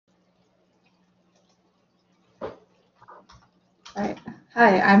All right.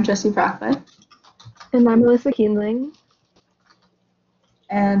 Hi, I'm Jessi Brockway, And I'm Alyssa Kuehnling.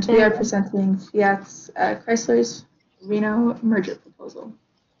 and we are And presenting Fiat's Chrysler's Renault merger proposal.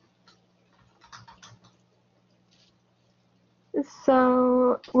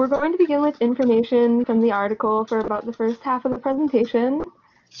 so we're going to begin with information from the article for about the first half of the presentation.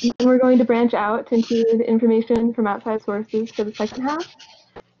 And we're going to branch out to include information from outside sources for the second half.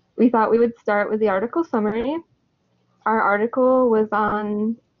 We thought we would start with the article summary. Our article was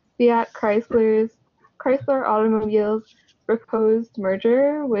on Chrysler Automobile's proposed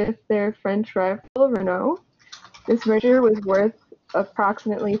merger with their French rival Renault. This merger was worth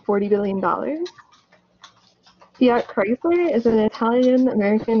approximately $40 billion. Fiat Chrysler is an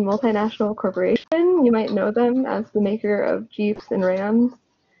Italian-American multinational corporation. You might know them as the maker of Jeeps and Rams.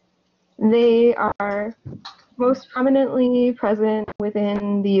 They are most prominently present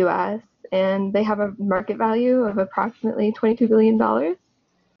within the US, and they have a market value of approximately $22 billion,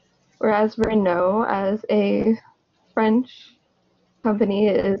 whereas Renault, as a French company,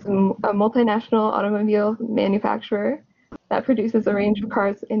 is a multinational automobile manufacturer that produces a range of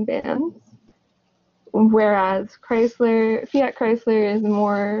cars and vans. Whereas Fiat Chrysler is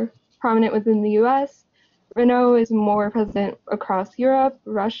more prominent within the US. Renault is more present across Europe,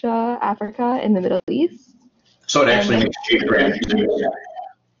 Russia, Africa, and the Middle East. So it And actually makes geographic sense.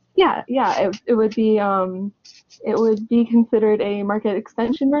 it would be considered a market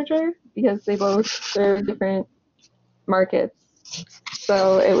extension merger because they both serve different markets.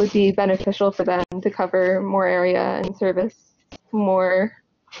 So it would be beneficial for them to cover more area and service more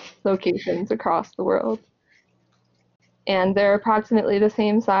locations across the world. And they're approximately the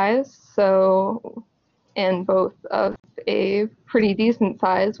same size, and both of a pretty decent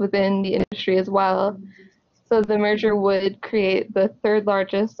size within the industry as well. So the merger would create the third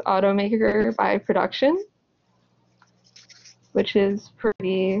largest automaker by production, which is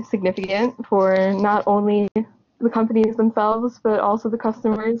pretty significant for not only the companies themselves, but also the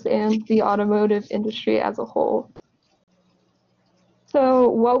customers and the automotive industry as a whole. So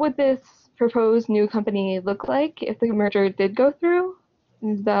what would this proposed new company look like if the merger did go through?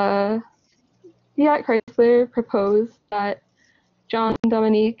 The Fiat Chrysler proposed that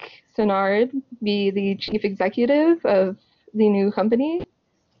Jean-Dominique Senard be the chief executive of the new company,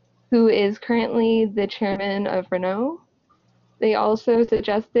 who is currently the chairman of Renault. They also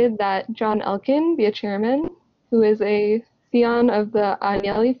suggested that John Elkann be a chairman, who is a scion of the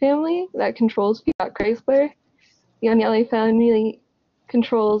Agnelli family that controls Fiat Chrysler. The Agnelli family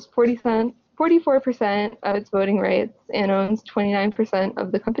controls 44% of its voting rights and owns 29%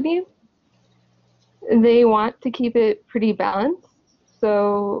 of the company. They want to keep it pretty balanced,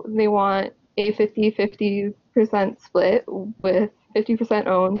 so they want a 50-50% split, with 50%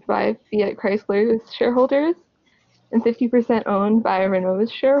 owned by Fiat Chrysler's shareholders and 50% owned by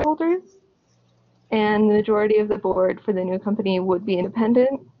Renault's shareholders. And the majority of the board for the new company would be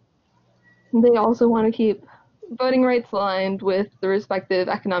independent. They also want to keep voting rights aligned with the respective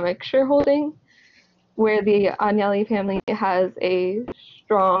economic shareholding, where the Agnelli family has a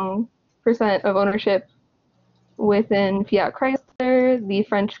strong percent of ownership within Fiat Chrysler. The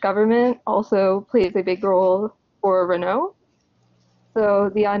French government also plays a big role for Renault.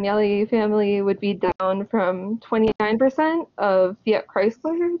 So the Agnelli family would be down from 29% of Fiat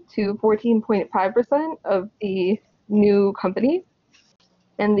Chrysler to 14.5% of the new company.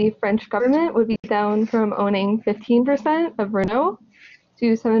 And the French government would be down from owning 15% of Renault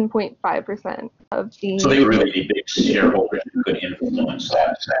to 7.5% of the. So they would really be big shareholders who could influence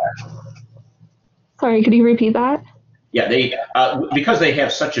that. Sorry, could you repeat that? Yeah, they because they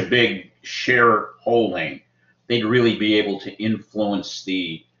have such a big shareholding, they'd really be able to influence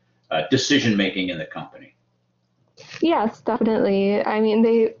the decision making in the company. Yes, definitely. I mean,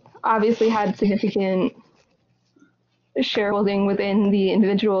 they obviously had significant shareholding within the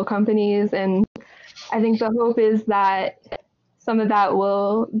individual companies, and I think the hope is that some of that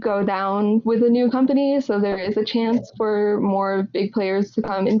will go down with the new company, so there is a chance for more big players to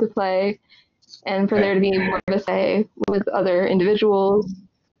come into play and for there to be more of a say with other individuals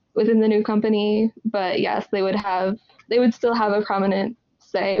within the new company. But yes, they would still have a prominent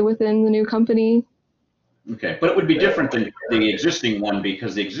say within the new company. Okay, but it would be different than the existing one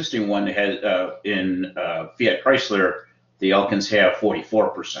because the existing one has in Fiat Chrysler, the Elkins have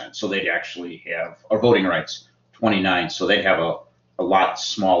 44%, so they'd actually have or voting rights 29, so they'd have a lot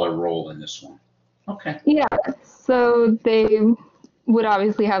smaller role in this one. Okay. Yeah, so they would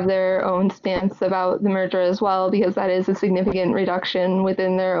obviously have their own stance about the merger as well, because that is a significant reduction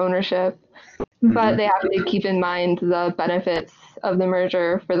within their ownership. But they have to keep in mind the benefits of the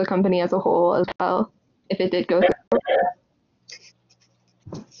merger for the company as a whole as well, if it did go through.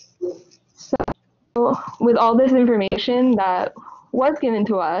 So, with all this information that was given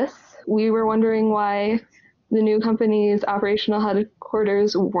to us, we were wondering why the new company's operational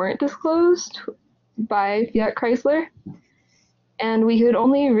headquarters weren't disclosed by Fiat Chrysler. And we could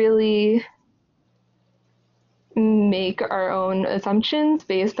only really make our own assumptions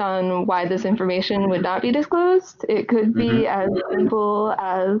based on why this information would not be disclosed. It could be as simple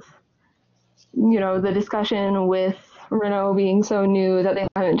as, the discussion with Renault being so new that they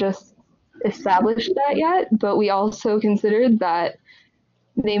haven't just established that yet, but we also considered that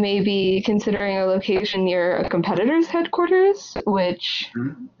they may be considering a location near a competitor's headquarters, which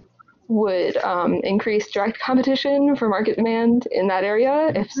would increase direct competition for market demand in that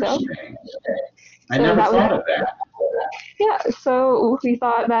area, if so. I never thought of that. Yeah, so we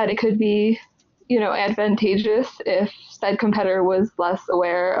thought that it could be, advantageous if said competitor was less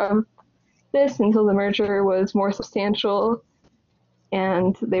aware of this until the merger was more substantial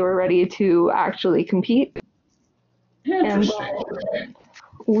and they were ready to actually compete. Interesting. And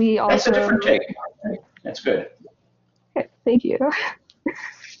we also, that's a different take. That's good. Okay, thank you.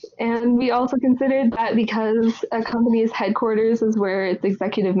 And we also considered that because a company's headquarters is where its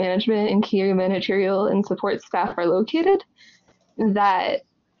executive management and key managerial and support staff are located, that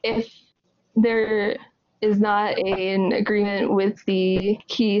if there is not an agreement with the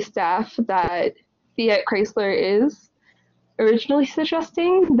key staff that Fiat Chrysler is originally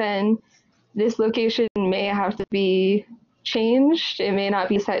suggesting, then this location may have to be changed. It may not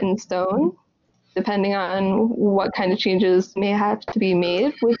be set in stone, depending on what kind of changes may have to be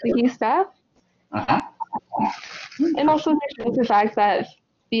made with the key staff. And also there's the fact that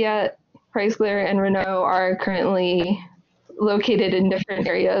Fiat, Chrysler, and Renault are currently located in different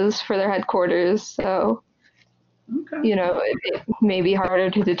areas for their headquarters. So, it may be harder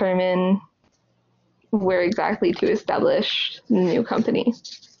to determine where exactly to establish the new company.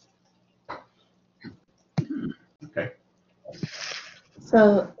 Okay.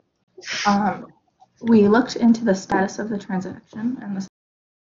 So, we looked into the status of the transaction, and this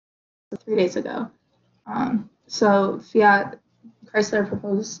was 3 days ago. So Fiat Chrysler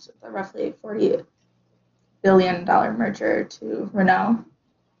proposed a roughly $40 billion merger to Renault.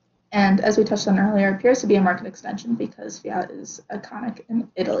 And as we touched on earlier, it appears to be a market extension because Fiat is iconic in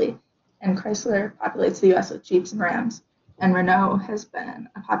Italy, and Chrysler populates the US with Jeeps and Rams, and Renault has been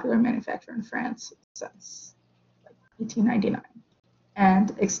a popular manufacturer in France since 1899.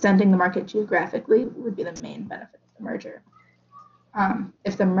 And extending the market geographically would be the main benefit of the merger.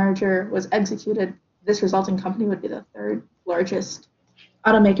 If the merger was executed, this resulting company would be the third largest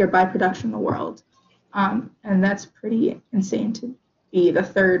automaker by production in the world. And that's pretty insane to be the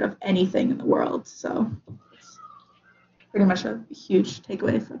third of anything in the world. So it's pretty much a huge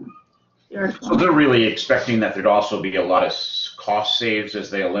takeaway from the article. So they're really expecting that there'd also be a lot of cost saves as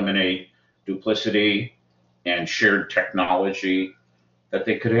they eliminate duplicity and shared technology that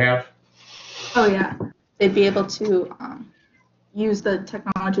they could have? Oh yeah, they'd be able to use the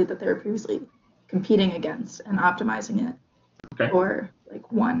technology that they were previously competing against and optimizing it for like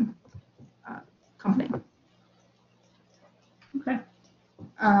one company. Okay.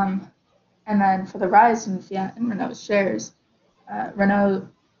 And then for the rise in Fiat and Renault shares, Renault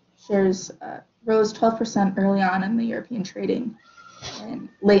shares rose 12% early on in the European trading in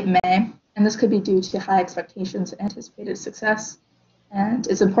late May, and this could be due to high expectations and anticipated success. And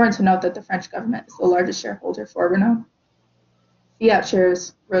it's important to note that the French government is the largest shareholder for Renault. Fiat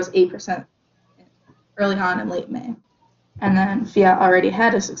shares rose 8% early on in late May. And then Fiat already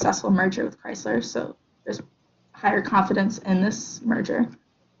had a successful merger with Chrysler, so there's higher confidence in this merger.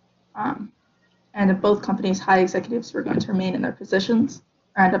 And in both companies, high executives were going to remain in their positions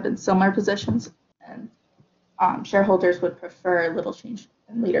or end up in similar positions, and shareholders would prefer little change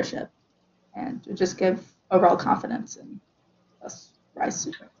in leadership and would just give overall confidence and thus rise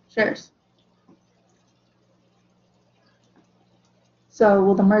to shares. So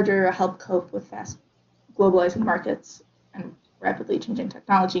will the merger help cope with fast globalizing markets and rapidly changing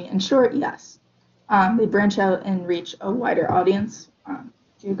technology? In short, yes. They branch out and reach a wider audience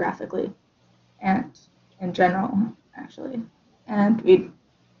geographically and in general, actually. And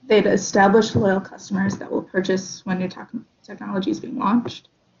they'd establish loyal customers that will purchase when new technology is being launched.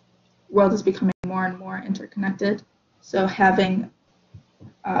 The world is becoming more and more interconnected. So having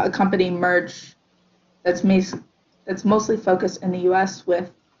a company merge that's mostly focused in the US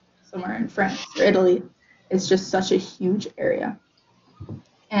with somewhere in France or Italy is just such a huge area.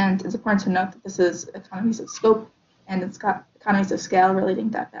 And it's important to note that this is economies of scope, and it's got economies of scale relating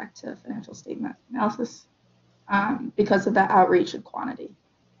that back to financial statement analysis because of that outreach and quantity.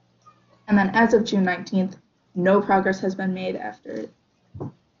 And then as of June 19th, no progress has been made after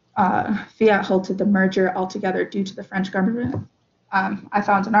Fiat halted the merger altogether due to the French government. I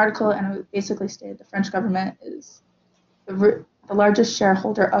found an article, and it basically stated the French government is the largest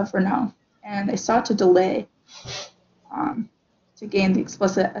shareholder of Renault, and they sought to delay to gain the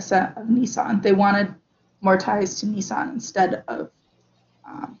explicit assent of Nissan. They wanted more ties to Nissan instead of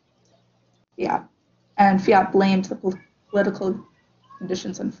Fiat. And Fiat blamed the political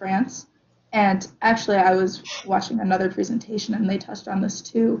conditions in France. And actually, I was watching another presentation, and they touched on this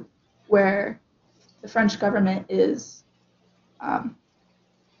too, where the French government is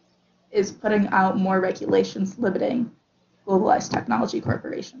putting out more regulations limiting globalized technology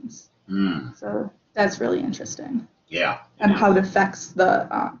corporations. So that's really interesting. Yeah. And how it affects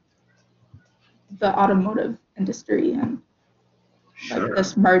the automotive industry and like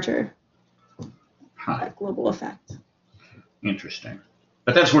this merger, that global effect. Interesting.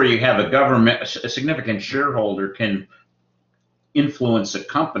 But that's where you have a government, a significant shareholder can influence a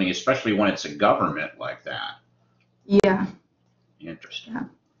company, especially when it's a government like that. Yeah. Interesting. Yeah.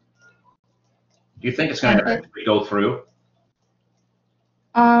 Do you think it's going to actually go through?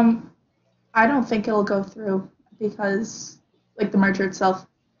 I don't think it'll go through because, like the merger itself,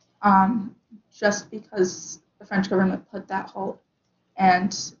 just because the French government put that halt,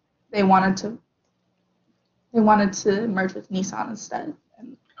 and they wanted to merge with Nissan instead,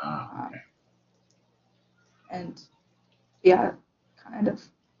 and Okay. And yeah, kind of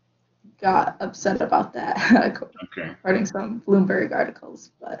got upset about that, Okay. according to some Bloomberg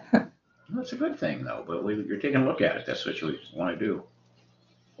articles. But Well, that's a good thing, though. But you're taking a look at it. That's what you want to do.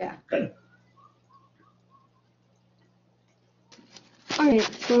 yeah. Good. All right,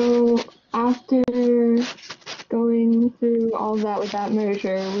 so after going through all of that with that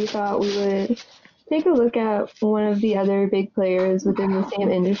merger, we thought we would take a look at one of the other big players within the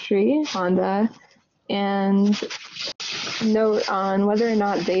same industry, Honda, and note on whether or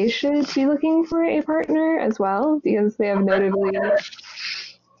not they should be looking for a partner as well, because they have notably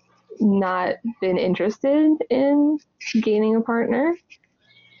not been interested in gaining a partner.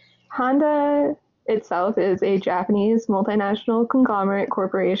 Honda itself is a Japanese multinational conglomerate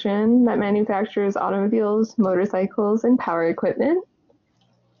corporation that manufactures automobiles, motorcycles, and power equipment.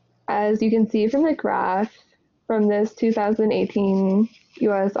 As you can see from the graph from this 2018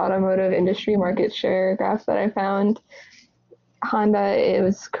 U.S. automotive industry market share graph that I found, Honda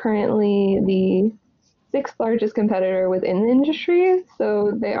is currently the sixth largest competitor within the industry,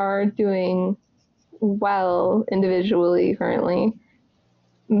 so they are doing well individually currently,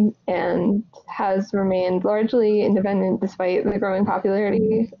 and has remained largely independent despite the growing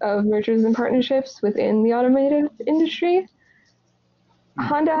popularity of mergers and partnerships within the automotive industry.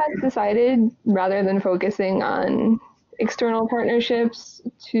 Honda has decided, rather than focusing on external partnerships,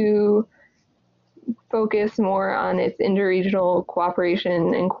 to focus more on its interregional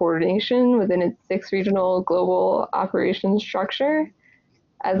cooperation and coordination within its 6 regional global operations structure,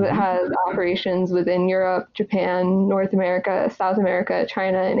 as it has operations within Europe, Japan, North America, South America,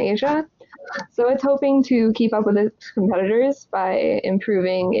 China, and Asia. So it's hoping to keep up with its competitors by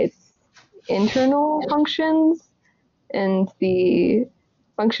improving its internal functions and the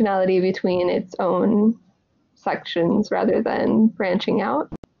functionality between its own sections rather than branching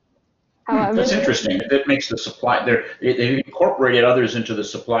out. However, that's interesting. That makes the supply, they've incorporated others into the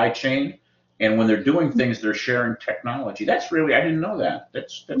supply chain, and when they're doing things, they're sharing technology. That's really, I didn't know that.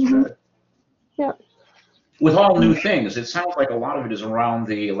 That's good. Yeah. With all new things, it sounds like a lot of it is around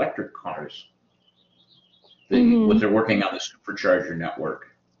the electric cars. What they're working on the supercharger network.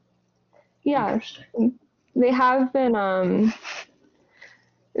 Yeah. They have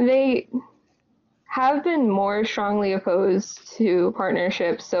been more strongly opposed to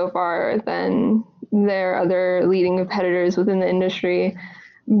partnerships so far than their other leading competitors within the industry.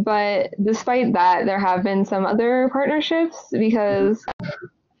 But despite that, there have been some other partnerships because,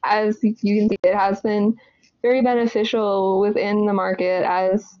 as you can see, it has been very beneficial within the market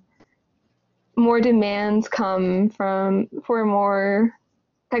as more demands come for more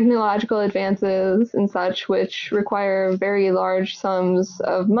technological advances and such, which require very large sums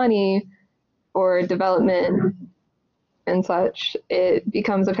of money for development and such. It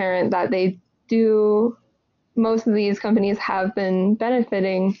becomes apparent that most of these companies have been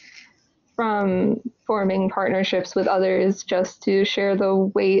benefiting from forming partnerships with others just to share the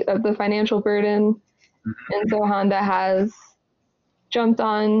weight of the financial burden. And so Honda has jumped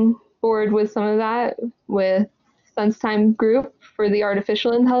on board with some of that with SenseTime Group for the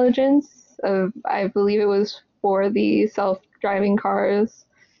artificial intelligence of, I believe it was for the self-driving cars,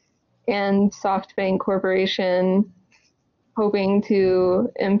 and SoftBank Corporation hoping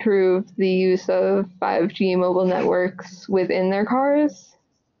to improve the use of 5G mobile networks within their cars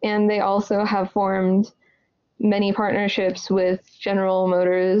and they also have formed many partnerships with General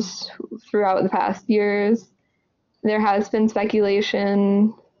Motors throughout the past years. There has been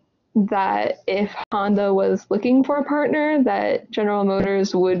speculation that if Honda was looking for a partner, that General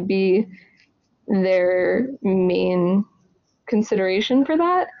Motors would be their main consideration for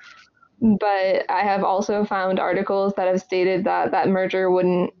that. But I have also found articles that have stated that that merger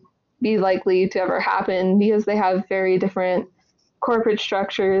wouldn't be likely to ever happen because they have very different corporate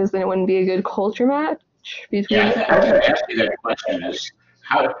structures and it wouldn't be a good culture match between. Yeah, I was going to ask you that question: is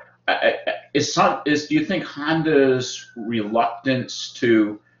how do you think Honda's reluctance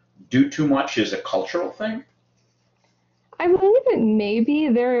to do too much is a cultural thing? I believe it may be.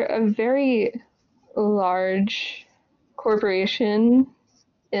 They're a very large corporation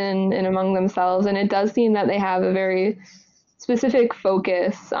in among themselves, and it does seem that they have a very specific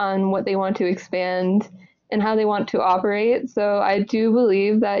focus on what they want to expand and how they want to operate. So I do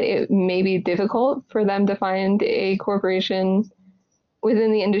believe that it may be difficult for them to find a corporation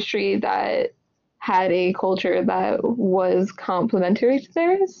within the industry that had a culture that was complementary to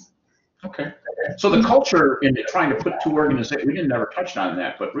theirs. Okay. So the culture in trying to put two organizations, we didn't never touch on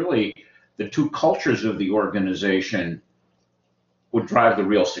that, but really the two cultures of the organization would drive the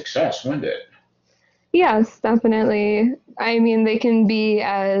real success, wouldn't it? Yes, definitely. I mean, they can be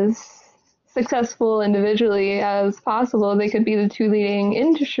as successful individually as possible. They could be the two leading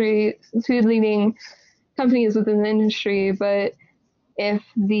companies within the industry, but if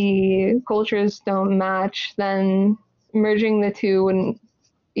the cultures don't match, then merging the two wouldn't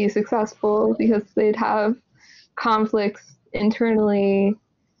be successful because they'd have conflicts internally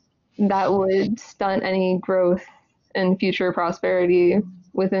that would stunt any growth and future prosperity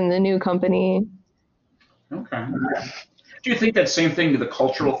within the new company. Okay. Do you think that same thing, the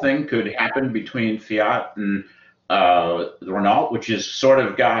cultural thing, could happen between Fiat and Renault, which is sort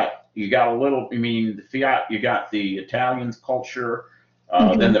of you got a little, I mean, the Fiat, you got the Italian culture,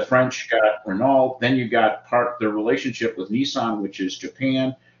 then the French got Renault, then you got the relationship with Nissan, which is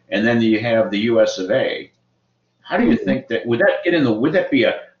Japan, and then you have the US of A. How do you think that, would that be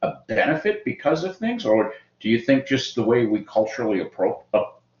a benefit because of things, or do you think just the way we culturally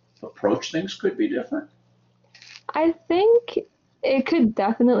approach things could be different? I think it could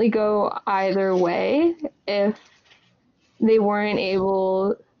definitely go either way if they weren't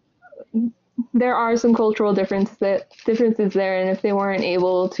able. There are some cultural differences there, and if they weren't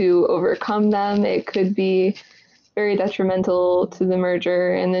able to overcome them, it could be very detrimental to the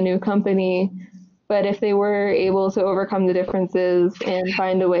merger and the new company. But if they were able to overcome the differences and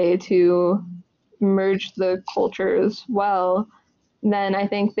find a way to merge the cultures well, then I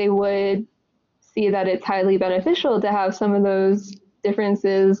think they would see that it's highly beneficial to have some of those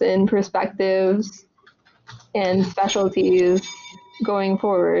differences in perspectives and specialties going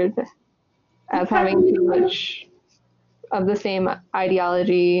forward, as having too much of the same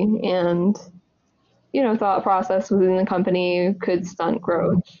ideology and thought process within the company could stunt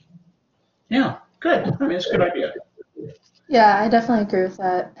growth. Yeah, good. I mean, it's a good idea. Yeah, I definitely agree with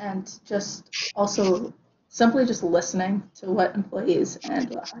that. And just also simply just listening to what employees and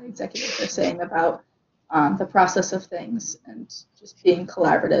what executives are saying about the process of things and just being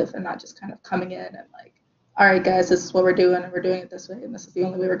collaborative and not just kind of coming in and like, all right, guys, this is what we're doing and we're doing it this way and this is the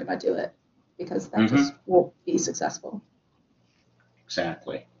only way we're going to do it, because that just won't be successful.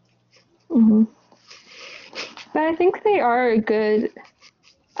 Exactly. Mm-hmm. But I think they are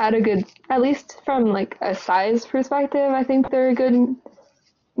at least from like a size perspective, I think they're a good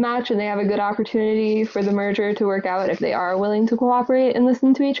match and they have a good opportunity for the merger to work out if they are willing to cooperate and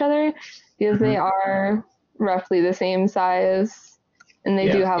listen to each other, because they are roughly the same size and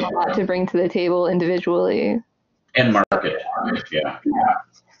they do have a lot to bring to the table individually. And market, yeah.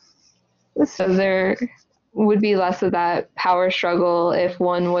 So there would be less of that power struggle if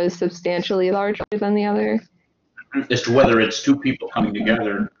one was substantially larger than the other. As to whether it's two people coming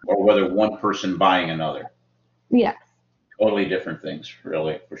together or whether one person buying another. Yeah. Totally different things,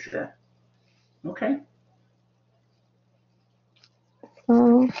 really, for sure. Okay.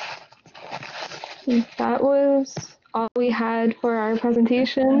 So that was all we had for our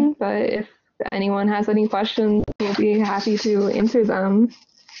presentation, but if anyone has any questions, we'll be happy to answer them.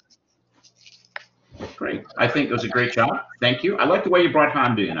 Great. I think it was a great job. Thank you. I like the way you brought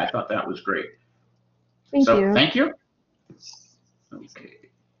Honda in. I thought that was great. Thank you. Thank you. Okay.